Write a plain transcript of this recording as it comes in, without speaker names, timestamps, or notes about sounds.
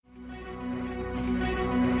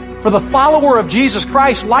For the follower of Jesus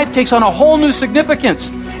Christ, life takes on a whole new significance.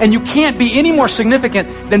 And you can't be any more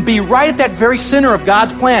significant than be right at that very center of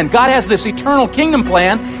God's plan. God has this eternal kingdom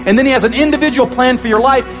plan, and then He has an individual plan for your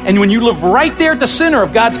life. And when you live right there at the center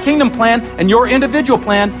of God's kingdom plan and your individual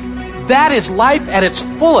plan, that is life at its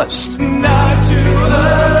fullest. Not to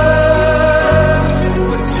us,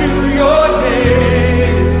 but to your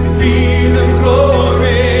name be the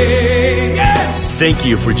glory. Yes! Thank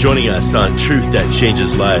you for joining us on Truth That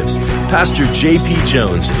Changes Lives. Pastor J.P.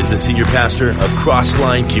 Jones is the senior pastor of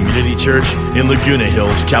Crossline Community Church in Laguna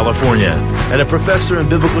Hills, California, and a professor in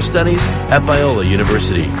biblical studies at Biola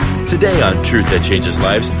University. Today on Truth That Changes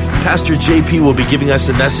Lives, Pastor J.P. will be giving us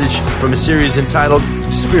a message from a series entitled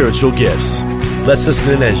Spiritual Gifts. Let's listen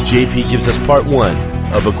in as J.P. gives us part one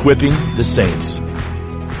of Equipping the Saints.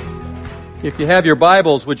 If you have your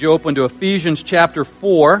Bibles, would you open to Ephesians chapter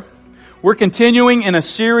 4? We're continuing in a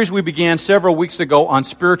series we began several weeks ago on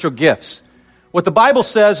spiritual gifts. What the Bible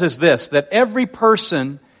says is this, that every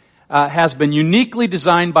person has been uniquely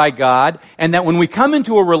designed by God, and that when we come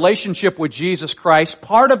into a relationship with Jesus Christ,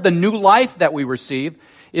 part of the new life that we receive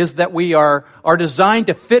is that we are designed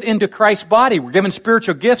to fit into Christ's body. We're given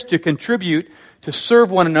spiritual gifts to contribute, to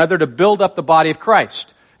serve one another, to build up the body of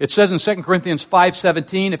Christ. It says in 2 Corinthians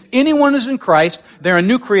 5:17, if anyone is in Christ, they're a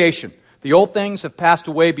new creation. The old things have passed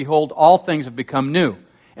away. Behold, all things have become new.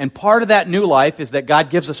 And part of that new life is that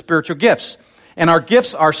God gives us spiritual gifts. And our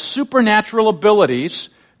gifts are supernatural abilities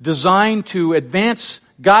designed to advance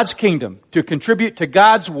God's kingdom, to contribute to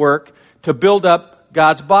God's work, to build up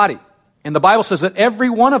God's body. And the Bible says that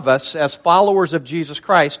every one of us, as followers of Jesus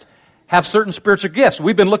Christ, have certain spiritual gifts.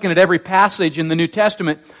 We've been looking at every passage in the New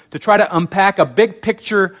Testament to try to unpack a big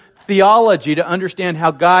picture theology to understand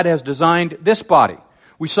how God has designed this body.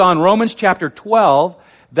 We saw in Romans chapter 12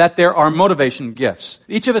 that there are motivation gifts.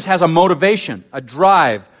 Each of us has a motivation, a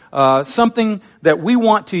drive, something that we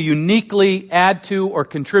want to uniquely add to or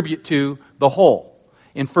contribute to the whole.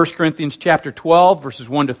 In 1 Corinthians chapter 12, verses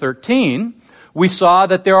 1 to 13, we saw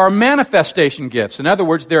that there are manifestation gifts. In other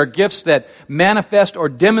words, there are gifts that manifest or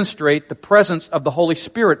demonstrate the presence of the Holy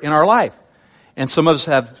Spirit in our life. And some of us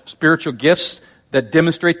have spiritual gifts that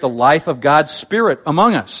demonstrate the life of God's Spirit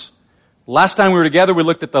among us. Last time we were together, we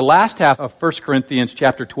looked at the last half of 1 Corinthians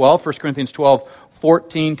chapter 12, 1 Corinthians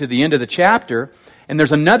 12:14 to the end of the chapter. And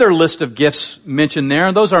there's another list of gifts mentioned there,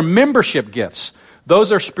 and those are membership gifts.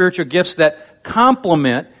 Those are spiritual gifts that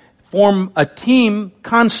complement, form a team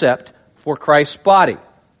concept for Christ's body.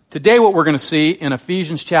 Today what we're going to see in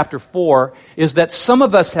Ephesians chapter 4 is that some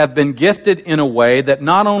of us have been gifted in a way that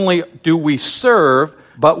not only do we serve,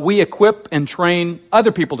 but we equip and train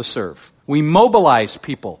other people to serve. We mobilize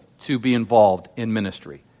people to be involved in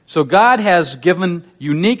ministry. So God has given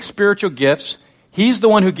unique spiritual gifts. He's the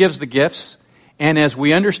one who gives the gifts. And as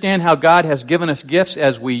we understand how God has given us gifts,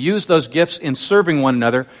 as we use those gifts in serving one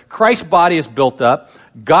another, Christ's body is built up,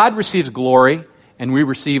 God receives glory, and we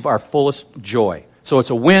receive our fullest joy. So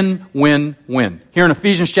it's a win, win, win. Here in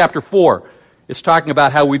Ephesians chapter 4, it's talking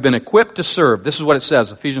about how we've been equipped to serve. This is what it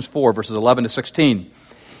says, Ephesians 4, verses 11 to 16.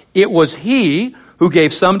 It was He who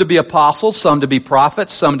gave some to be apostles, some to be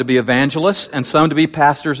prophets, some to be evangelists, and some to be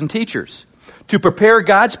pastors and teachers, to prepare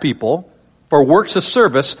God's people for works of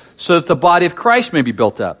service so that the body of Christ may be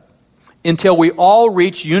built up, until we all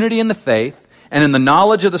reach unity in the faith and in the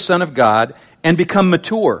knowledge of the Son of God and become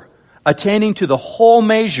mature, attaining to the whole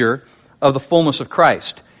measure of the fullness of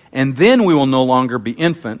Christ. And then we will no longer be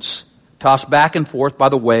infants, tossed back and forth by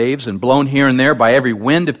the waves and blown here and there by every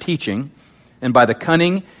wind of teaching and by the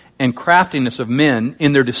cunning and craftiness of men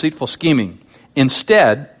in their deceitful scheming.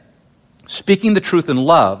 Instead, speaking the truth in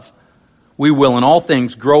love, we will in all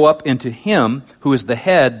things grow up into Him who is the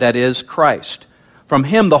head, that is, Christ. From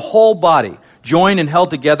Him the whole body, joined and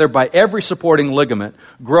held together by every supporting ligament,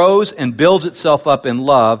 grows and builds itself up in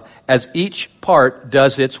love as each part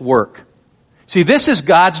does its work. See, this is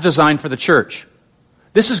God's design for the church.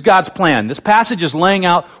 This is God's plan. This passage is laying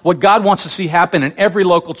out what God wants to see happen in every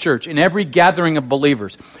local church, in every gathering of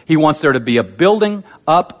believers. He wants there to be a building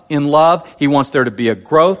up in love. He wants there to be a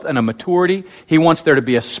growth and a maturity. He wants there to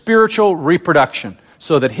be a spiritual reproduction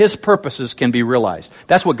so that His purposes can be realized.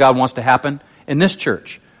 That's what God wants to happen in this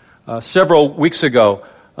church. Several weeks ago,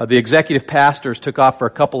 the executive pastors took off for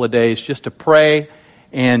a couple of days just to pray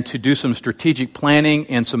and to do some strategic planning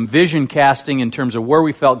and some vision casting in terms of where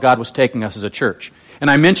we felt God was taking us as a church. And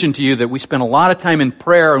I mentioned to you that we spent a lot of time in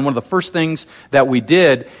prayer, and one of the first things that we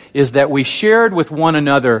did is that we shared with one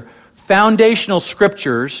another foundational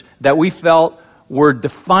scriptures that we felt were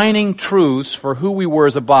defining truths for who we were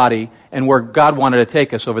as a body and where God wanted to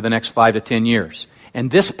take us over the next 5 to 10 years. And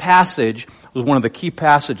this passage was one of the key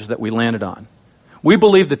passages that we landed on. We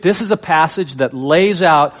believe that this is a passage that lays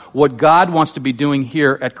out what God wants to be doing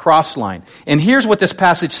here at Crossline. And here's what this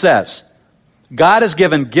passage says. God has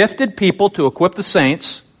given gifted people to equip the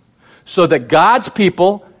saints so that God's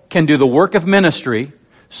people can do the work of ministry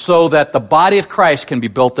so that the body of Christ can be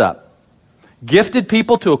built up. Gifted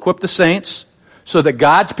people to equip the saints so that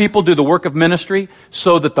God's people do the work of ministry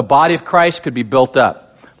so that the body of Christ could be built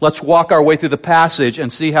up. Let's walk our way through the passage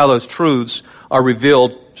and see how those truths are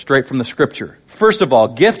revealed straight from the Scripture. First of all,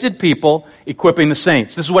 gifted people equipping the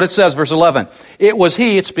saints. This is what it says, verse 11. It was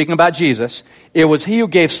He, it's speaking about Jesus, it was He who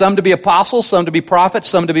gave some to be apostles, some to be prophets,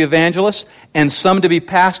 some to be evangelists, and some to be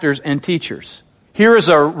pastors and teachers. Here is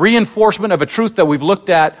a reinforcement of a truth that we've looked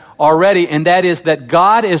at already, and that is that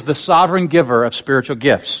God is the sovereign giver of spiritual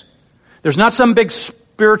gifts. There's not some big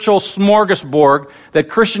spiritual smorgasbord that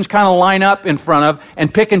Christians kind of line up in front of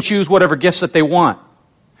and pick and choose whatever gifts that they want.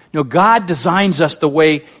 No, God designs us the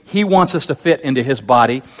way He wants us to fit into His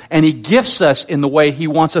body, and He gifts us in the way He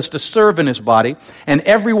wants us to serve in His body. And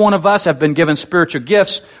every one of us have been given spiritual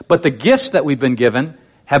gifts, but the gifts that we've been given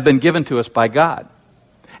have been given to us by God.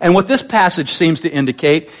 And what this passage seems to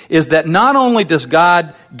indicate is that not only does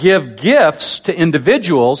God give gifts to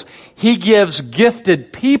individuals, He gives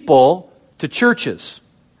gifted people to churches.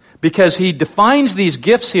 Because He defines these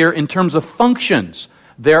gifts here in terms of functions.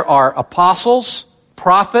 There are apostles,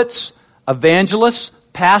 prophets, evangelists,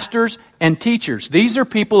 pastors, and teachers. These are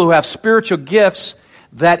people who have spiritual gifts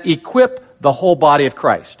that equip the whole body of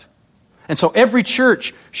Christ. And so every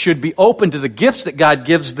church should be open to the gifts that God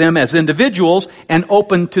gives them as individuals and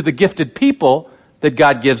open to the gifted people that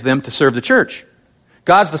God gives them to serve the church.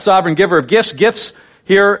 God's the sovereign giver of gifts. Gifts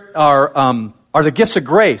here are the gifts of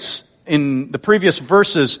grace. In the previous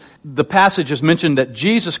verses, the passage has mentioned that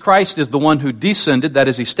Jesus Christ is the one who descended, that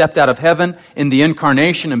is, He stepped out of heaven in the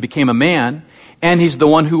incarnation and became a man, and He's the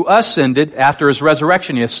one who ascended after His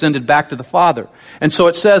resurrection. He ascended back to the Father. And so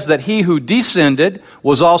it says that He who descended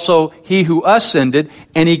was also He who ascended,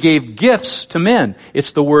 and He gave gifts to men.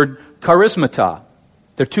 It's the word charismata.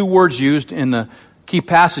 There are two words used in the key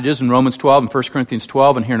passages in Romans 12 and 1 Corinthians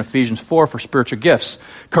 12 and here in Ephesians 4 for spiritual gifts.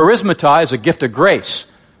 Charismata is a gift of grace.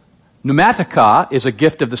 Pneumatica is a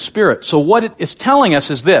gift of the Spirit. So what it is telling us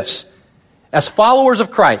is this. As followers of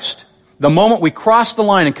Christ, the moment we cross the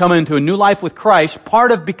line and come into a new life with Christ,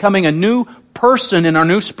 part of becoming a new person in our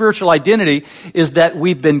new spiritual identity is that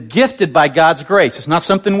we've been gifted by God's grace. It's not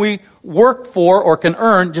something we work for or can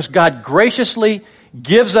earn, just God graciously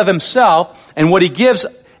gives of Himself, and what He gives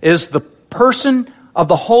is the person of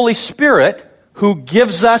the Holy Spirit who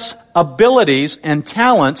gives us abilities and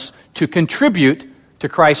talents to contribute to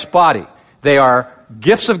Christ's body. They are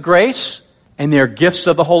gifts of grace and they are gifts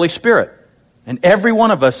of the Holy Spirit. And every one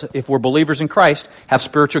of us, if we're believers in Christ, have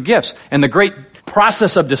spiritual gifts. And the great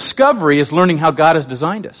process of discovery is learning how God has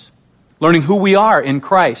designed us. Learning who we are in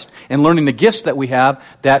Christ and learning the gifts that we have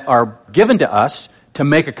that are given to us to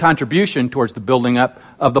make a contribution towards the building up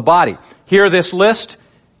of the body. Here, this list,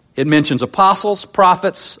 it mentions apostles,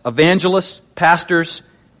 prophets, evangelists, pastors,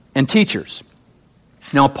 and teachers.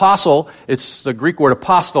 Now, apostle, it's the Greek word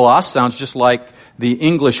apostolos, sounds just like the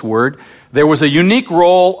English word. There was a unique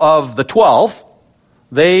role of the 12.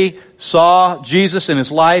 They saw Jesus in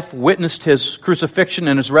His life, witnessed His crucifixion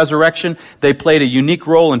and His resurrection. They played a unique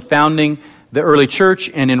role in founding the early church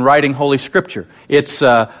and in writing Holy Scripture. It's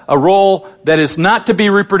a role that is not to be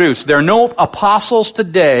reproduced. There are no apostles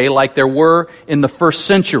today like there were in the first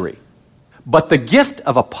century. But the gift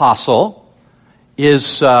of apostle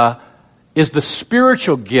is the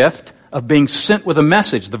spiritual gift of being sent with a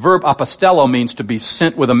message. The verb apostello means to be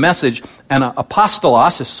sent with a message, and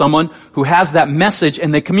apostolos is someone who has that message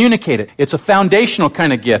and they communicate it. It's a foundational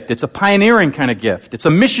kind of gift. It's a pioneering kind of gift. It's a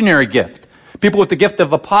missionary gift. People with the gift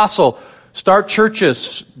of apostle start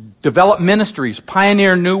churches, develop ministries,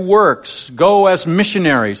 pioneer new works, go as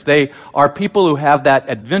missionaries. They are people who have that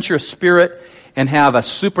adventurous spirit and have a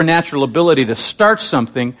supernatural ability to start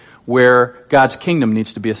something where God's kingdom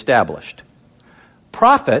needs to be established.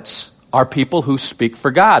 Prophets are people who speak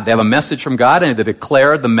for God. They have a message from God and they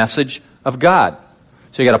declare the message of God.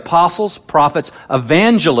 So you got apostles, prophets,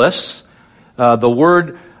 evangelists. The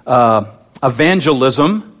word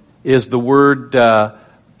evangelism is the word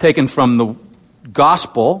taken from the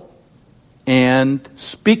gospel, and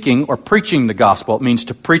speaking or preaching the gospel. It means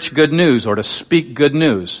to preach good news or to speak good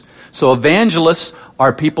news. So evangelists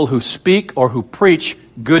are people who speak or who preach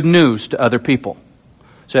good news to other people.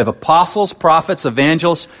 So you have apostles, prophets,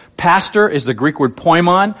 evangelists. Pastor is the Greek word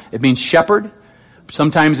poimon. It means shepherd.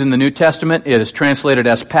 Sometimes in the New Testament it is translated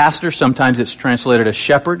as pastor. Sometimes it's translated as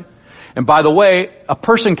shepherd. And by the way, a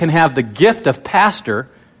person can have the gift of pastor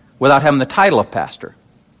without having the title of pastor.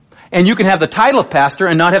 And you can have the title of pastor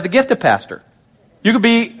and not have the gift of pastor. You could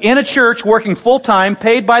be in a church working full-time,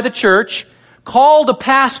 paid by the church, called a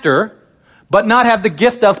pastor, but not have the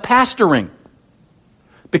gift of pastoring.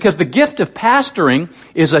 Because the gift of pastoring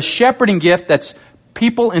is a shepherding gift that's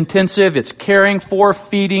people-intensive. It's caring for,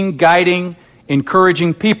 feeding, guiding,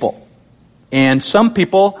 encouraging people. And some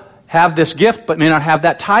people have this gift but may not have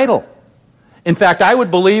that title. In fact, I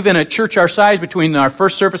would believe in a church our size, between our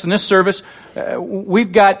first service and this service,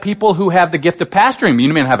 we've got people who have the gift of pastoring.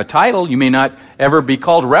 You may not have a title. You may not ever be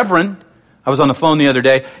called reverend. I was on the phone the other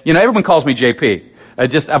day. Everyone calls me JP.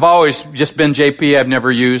 I've always just been JP. I've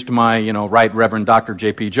never used my, Right Reverend Dr.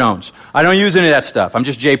 JP Jones. I don't use any of that stuff. I'm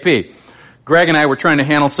just JP. Greg and I were trying to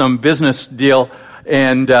handle some business deal,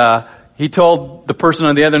 and he told the person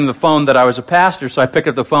on the other end of the phone that I was a pastor, so I picked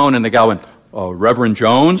up the phone, and the guy went, "Oh, Reverend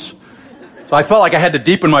Jones?" So I felt like I had to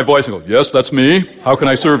deepen my voice and go, "Yes, that's me. How can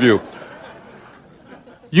I serve you?"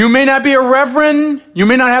 You may not be a reverend, you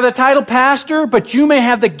may not have the title pastor, but you may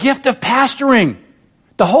have the gift of pastoring.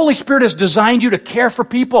 The Holy Spirit has designed you to care for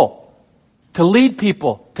people, to lead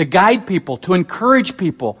people, to guide people, to encourage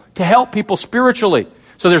people, to help people spiritually.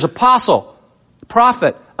 So there's apostle,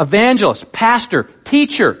 prophet, evangelist, pastor,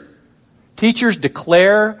 teacher. Teachers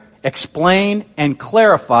declare, explain, and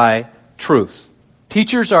clarify truth.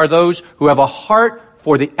 Teachers are those who have a heart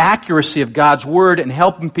for the accuracy of God's Word and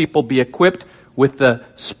helping people be equipped with the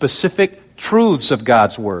specific truths of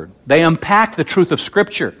God's Word. They unpack the truth of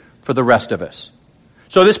Scripture for the rest of us.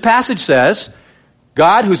 So this passage says,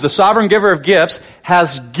 God, who's the sovereign giver of gifts,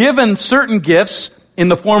 has given certain gifts in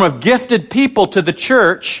the form of gifted people to the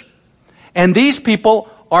church, and these people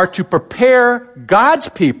are to prepare God's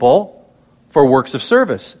people for works of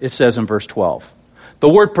service, it says in verse 12. The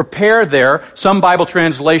word prepare there, some Bible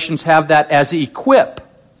translations have that as equip.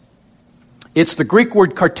 It's the Greek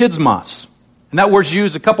word kartismos. And that word's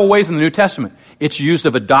used a couple ways in the New Testament. It's used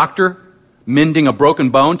of a doctor mending a broken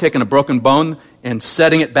bone, taking a broken bone and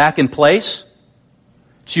setting it back in place.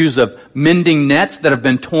 It's used of mending nets that have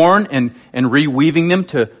been torn and reweaving them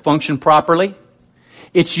to function properly.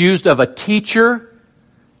 It's used of a teacher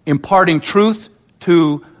imparting truth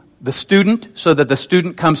to the student so that the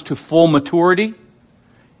student comes to full maturity.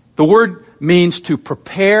 The word means to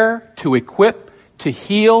prepare, to equip, to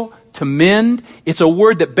heal, to mend. It's a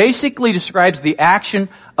word that basically describes the action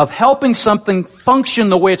of helping something function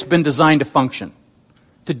the way it's been designed to function,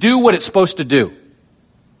 to do what it's supposed to do.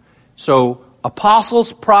 So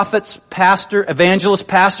apostles, prophets, evangelists,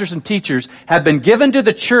 pastors, and teachers have been given to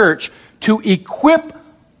the church to equip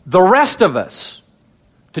the rest of us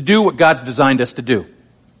to do what God's designed us to do.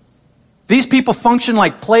 These people function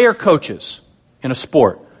like player coaches in a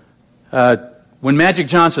sport. When Magic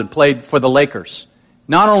Johnson played for the Lakers,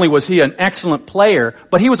 not only was he an excellent player,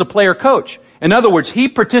 but he was a player coach. In other words, he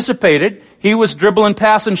participated. He was dribbling,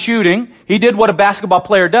 passing, shooting. He did what a basketball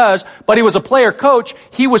player does, but he was a player coach.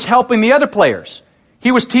 He was helping the other players.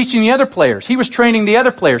 He was teaching the other players. He was training the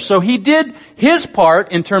other players. So he did his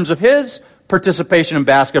part in terms of his participation in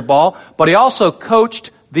basketball, but he also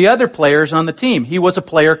coached the other players on the team. He was a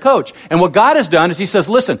player coach. And what God has done is he says,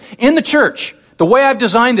 listen, in the church, the way I've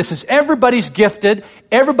designed this is everybody's gifted,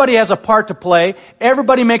 everybody has a part to play,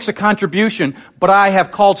 everybody makes a contribution, but I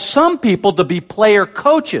have called some people to be player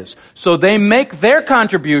coaches. So they make their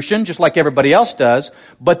contribution, just like everybody else does,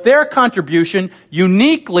 but their contribution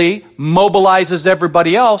uniquely mobilizes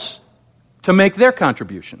everybody else to make their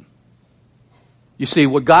contribution. You see,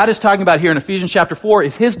 what God is talking about here in Ephesians chapter 4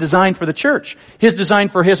 is His design for the church, His design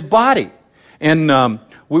for His body. And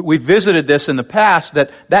we've visited this in the past,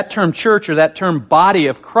 that term church or that term body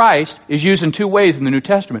of Christ is used in two ways in the New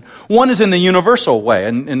Testament. One is in the universal way.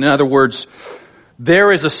 And in other words,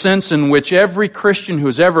 there is a sense in which every Christian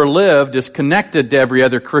who's ever lived is connected to every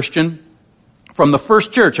other Christian from the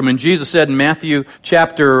first church. I mean, Jesus said in Matthew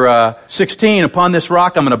chapter 16, upon this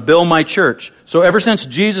rock I'm going to build my church. So ever since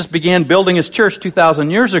Jesus began building His church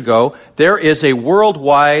 2,000 years ago, there is a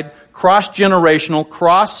worldwide, cross-generational,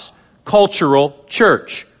 cross-cultural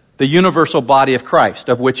church, the universal body of Christ,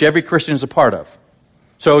 of which every Christian is a part of.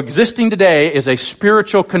 So existing today is a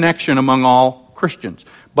spiritual connection among all Christians.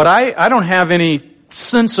 But I don't have any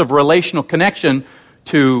sense of relational connection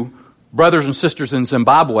to brothers and sisters in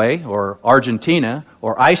Zimbabwe or Argentina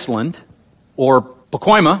or Iceland or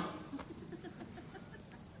Pacoima.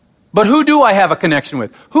 But who do I have a connection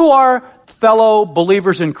with? Who are fellow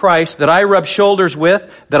believers in Christ that I rub shoulders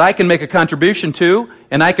with, that I can make a contribution to,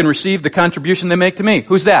 and I can receive the contribution they make to me?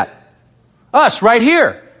 Who's that? Us, right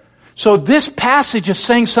here. So this passage is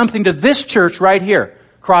saying something to this church right here.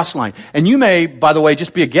 Crossline. And you may, by the way,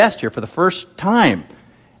 just be a guest here for the first time,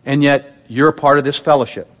 and yet you're a part of this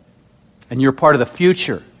fellowship, and you're part of the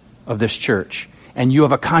future of this church, and you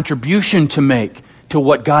have a contribution to make to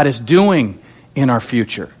what God is doing in our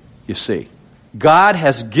future, you see. God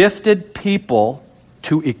has gifted people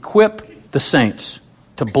to equip the saints,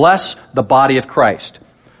 to bless the body of Christ.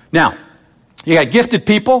 Now, you got gifted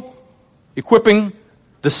people equipping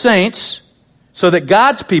the saints so that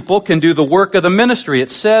God's people can do the work of the ministry. It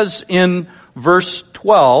says in verse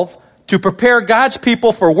 12, to prepare God's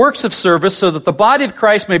people for works of service so that the body of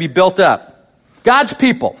Christ may be built up. God's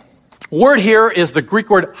people. Word here is the Greek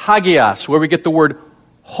word hagios, where we get the word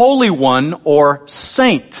Holy One or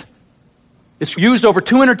saint. It's used over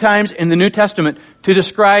 200 times in the New Testament to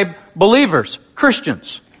describe believers,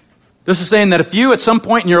 Christians. This is saying that if you at some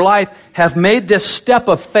point in your life have made this step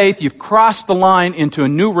of faith, you've crossed the line into a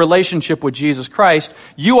new relationship with Jesus Christ,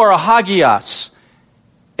 you are a hagios,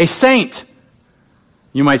 a saint.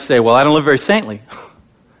 You might say, well, I don't live very saintly.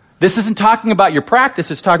 This isn't talking about your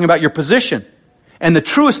practice, it's talking about your position. And the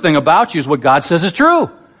truest thing about you is what God says is true.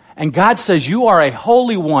 And God says you are a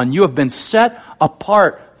holy one. You have been set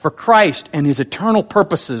apart for Christ and His eternal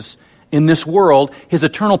purposes in this world, His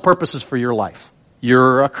eternal purposes for your life.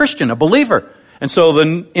 You're a Christian, a believer. And so the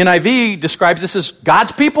NIV describes this as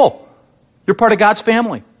God's people. You're part of God's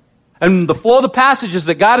family. And the flow of the passage is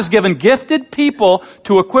that God has given gifted people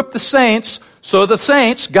to equip the saints so the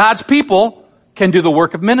saints, God's people, can do the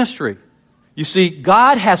work of ministry. You see,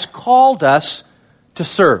 God has called us to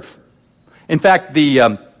serve. In fact,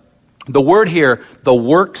 the word here, the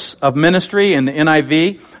works of ministry in the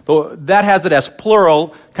NIV, that has it as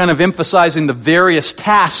plural, kind of emphasizing the various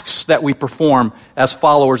tasks that we perform as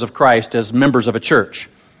followers of Christ, as members of a church.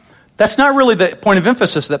 That's not really the point of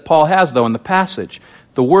emphasis that Paul has, though, in the passage.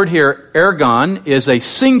 The word here, ergon, is a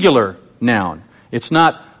singular noun. It's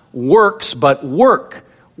not works, but work.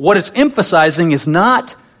 What it's emphasizing is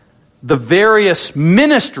not the various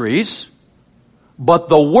ministries, but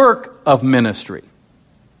the work of ministry.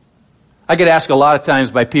 I get asked a lot of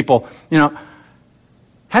times by people,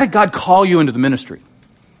 how did God call you into the ministry?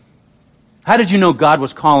 How did you know God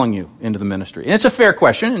was calling you into the ministry? And it's a fair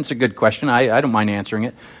question. It's a good question. I don't mind answering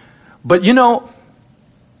it. But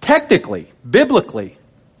technically, biblically,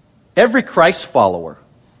 every Christ follower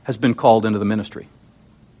has been called into the ministry.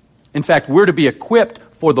 In fact, we're to be equipped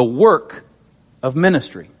for the work of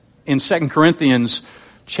ministry. In 2 Corinthians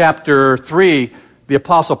chapter 3, the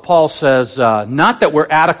Apostle Paul says, not that we're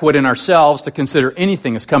adequate in ourselves to consider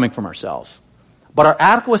anything as coming from ourselves, but our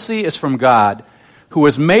adequacy is from God, who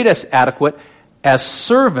has made us adequate as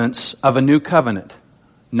servants of a new covenant,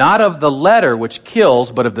 not of the letter which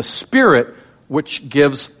kills, but of the Spirit which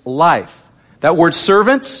gives life. That word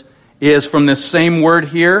servants is from this same word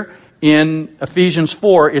here in Ephesians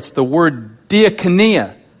 4. It's the word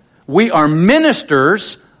diakonia. We are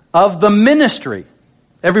ministers of the ministry.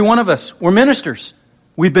 Every one of us, we're ministers.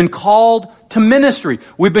 We've been called to ministry.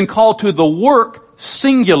 We've been called to the work,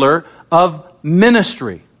 singular, of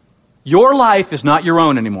ministry. Your life is not your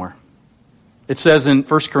own anymore. It says in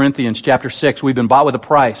 1 Corinthians chapter 6, we've been bought with a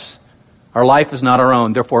price. Our life is not our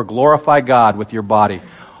own. Therefore, glorify God with your body.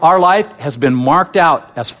 Our life has been marked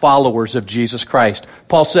out as followers of Jesus Christ.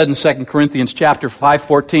 Paul said in 2 Corinthians chapter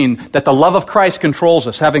 5:14 that the love of Christ controls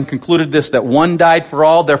us, having concluded this, that one died for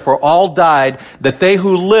all, therefore all died, that they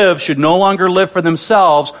who live should no longer live for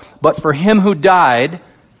themselves, but for Him who died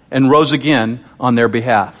and rose again on their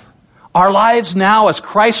behalf. Our lives now as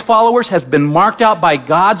Christ followers has been marked out by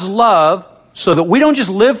God's love so that we don't just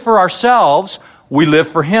live for ourselves, we live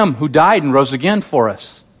for Him who died and rose again for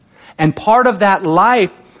us. And part of that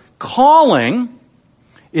life calling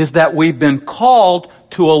is that we've been called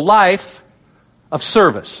to a life of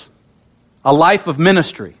service, a life of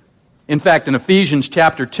ministry. In fact, in Ephesians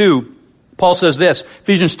chapter 2, Paul says this,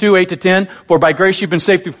 Ephesians 2, 8-10, for by grace you've been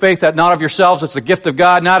saved through faith, that not of yourselves, it's the gift of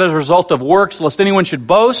God, not as a result of works, lest anyone should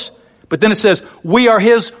boast. But then it says, we are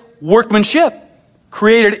His workmanship,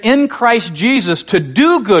 created in Christ Jesus to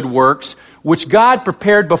do good works, which God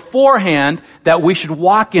prepared beforehand that we should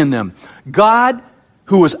walk in them. God,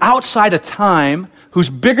 who is outside of time, who's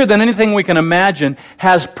bigger than anything we can imagine,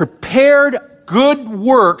 has prepared good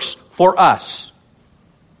works for us.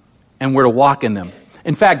 And we're to walk in them.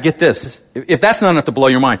 In fact, get this. If that's not enough to blow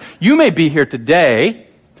your mind, you may be here today,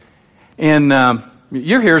 and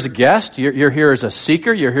you're here as a guest, you're here as a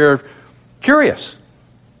seeker, you're here curious.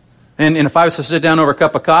 And if I was to sit down over a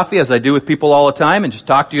cup of coffee, as I do with people all the time, and just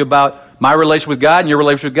talk to you about my relationship with God and your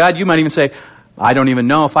relationship with God, you might even say, I don't even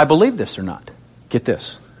know if I believe this or not. Get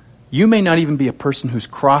this. You may not even be a person who's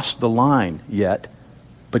crossed the line yet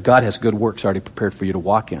But God has good works already prepared for you to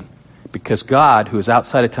walk in. Because God, who is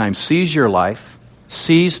outside of time, sees your life,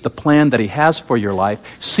 sees the plan that He has for your life,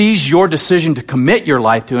 sees your decision to commit your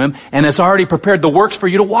life to Him, and has already prepared the works for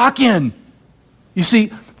you to walk in. You see,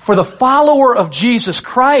 for the follower of Jesus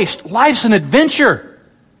Christ, life's an adventure.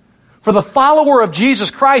 For the follower of Jesus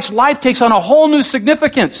Christ, life takes on a whole new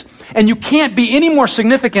significance. And you can't be any more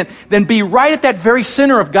significant than be right at that very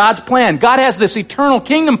center of God's plan. God has this eternal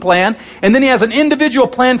kingdom plan, and then He has an individual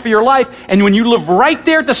plan for your life. And when you live right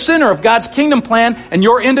there at the center of God's kingdom plan and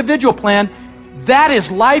your individual plan, that is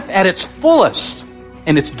life at its fullest.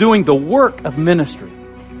 And it's doing the work of ministry.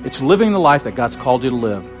 It's living the life that God's called you to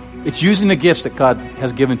live. It's using the gifts that God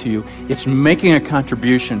has given to you. It's making a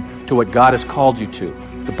contribution to what God has called you to,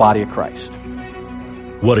 the body of Christ.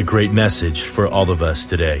 What a great message for all of us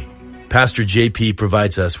today. Pastor JP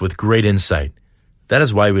provides us with great insight. That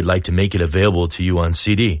is why we'd like to make it available to you on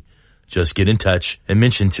CD. Just get in touch and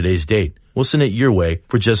mention today's date. We'll send it your way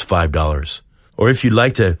for just $5. Or if you'd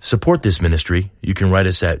like to support this ministry, you can write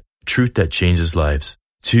us at Truth That Changes Lives,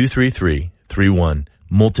 23331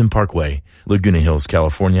 Moulton Parkway, Laguna Hills,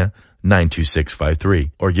 California,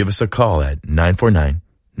 92653. Or give us a call at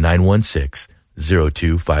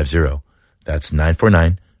 949-916-0250. That's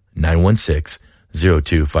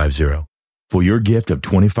 949-916-0250. For your gift of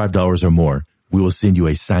 $25 or more, we will send you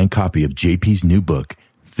a signed copy of JP's new book,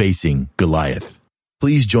 Facing Goliath.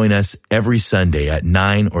 Please join us every Sunday at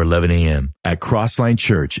 9 or 11 a.m. at Crossline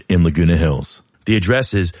Church in Laguna Hills. The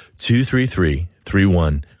address is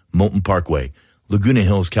 23331 Moulton Parkway, Laguna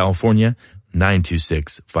Hills, California,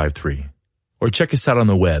 92653. Or check us out on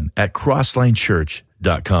the web at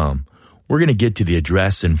crosslinechurch.com. We're going to get to the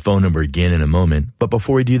address and phone number again in a moment. But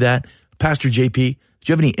before we do that, Pastor JP, do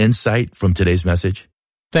you have any insight from today's message?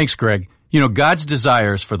 Thanks, Greg. You know, God's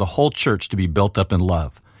desire is for the whole church to be built up in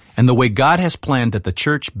love. And the way God has planned that the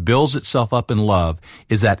church builds itself up in love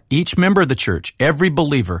is that each member of the church, every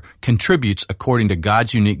believer, contributes according to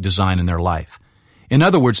God's unique design in their life. In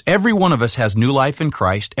other words, every one of us has new life in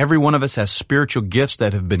Christ. Every one of us has spiritual gifts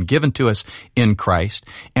that have been given to us in Christ.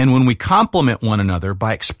 And when we complement one another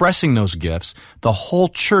by expressing those gifts, the whole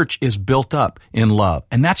church is built up in love.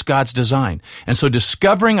 And that's God's design. And so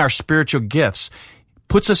discovering our spiritual gifts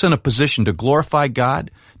puts us in a position to glorify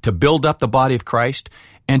God, to build up the body of Christ,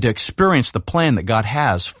 and to experience the plan that God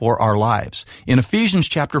has for our lives. In Ephesians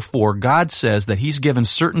chapter 4, God says that He's given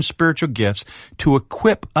certain spiritual gifts to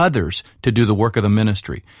equip others to do the work of the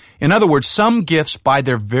ministry. In other words, some gifts by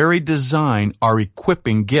their very design are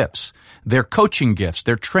equipping gifts. They're coaching gifts,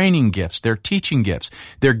 they're training gifts, they're teaching gifts.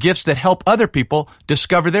 They're gifts that help other people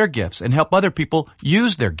discover their gifts and help other people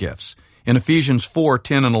use their gifts. In Ephesians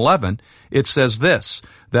 4:10 and 11, it says this,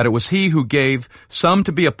 that it was He who gave some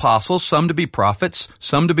to be apostles, some to be prophets,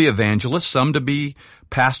 some to be evangelists, some to be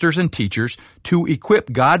pastors and teachers, to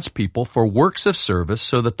equip God's people for works of service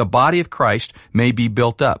so that the body of Christ may be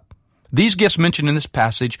built up. These gifts mentioned in this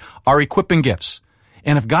passage are equipping gifts.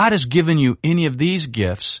 And if God has given you any of these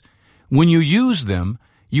gifts, when you use them,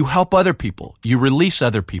 you help other people, you release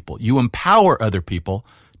other people, you empower other people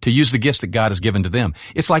to use the gifts that God has given to them.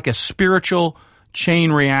 It's like a spiritual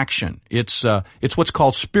chain reaction. It's what's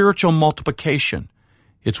called spiritual multiplication.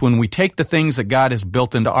 It's when we take the things that God has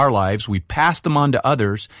built into our lives, we pass them on to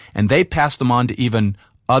others, and they pass them on to even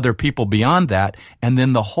other people beyond that, and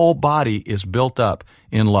then the whole body is built up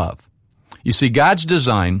in love. You see, God's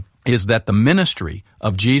design is that the ministry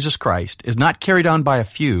of Jesus Christ is not carried on by a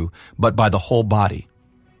few, but by the whole body.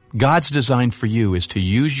 God's design for you is to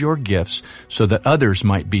use your gifts so that others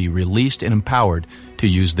might be released and empowered to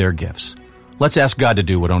use their gifts. Let's ask God to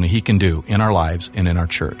do what only He can do in our lives and in our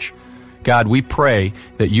church. God, we pray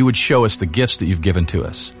that You would show us the gifts that You've given to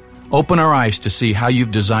us. Open our eyes to see how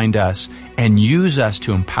You've designed us and use us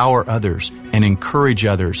to empower others and encourage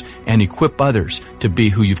others and equip others to be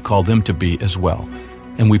who You've called them to be as well.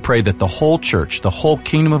 And we pray that the whole church, the whole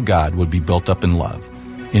kingdom of God would be built up in love.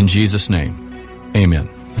 In Jesus' name, amen.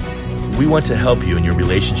 We want to help you in your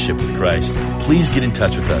relationship with Christ. Please get in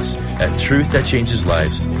touch with us at Truth That Changes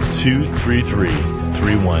Lives,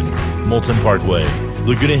 23331 Moulton Parkway,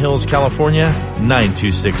 Laguna Hills, California,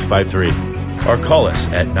 92653. Or call us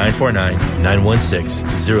at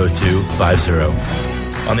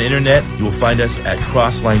 949-916-0250. On the internet, you will find us at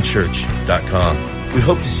crosslinechurch.com. We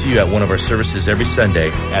hope to see you at one of our services every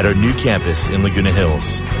Sunday at our new campus in Laguna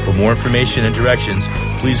Hills. For more information and directions,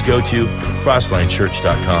 please go to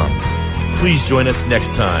crosslinechurch.com. Please join us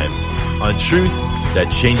next time on Truth That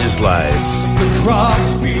Changes Lives. The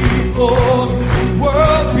cross before, the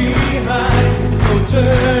world behind, no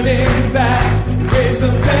turning back, raise the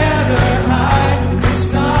banner high,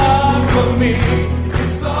 it's not for me.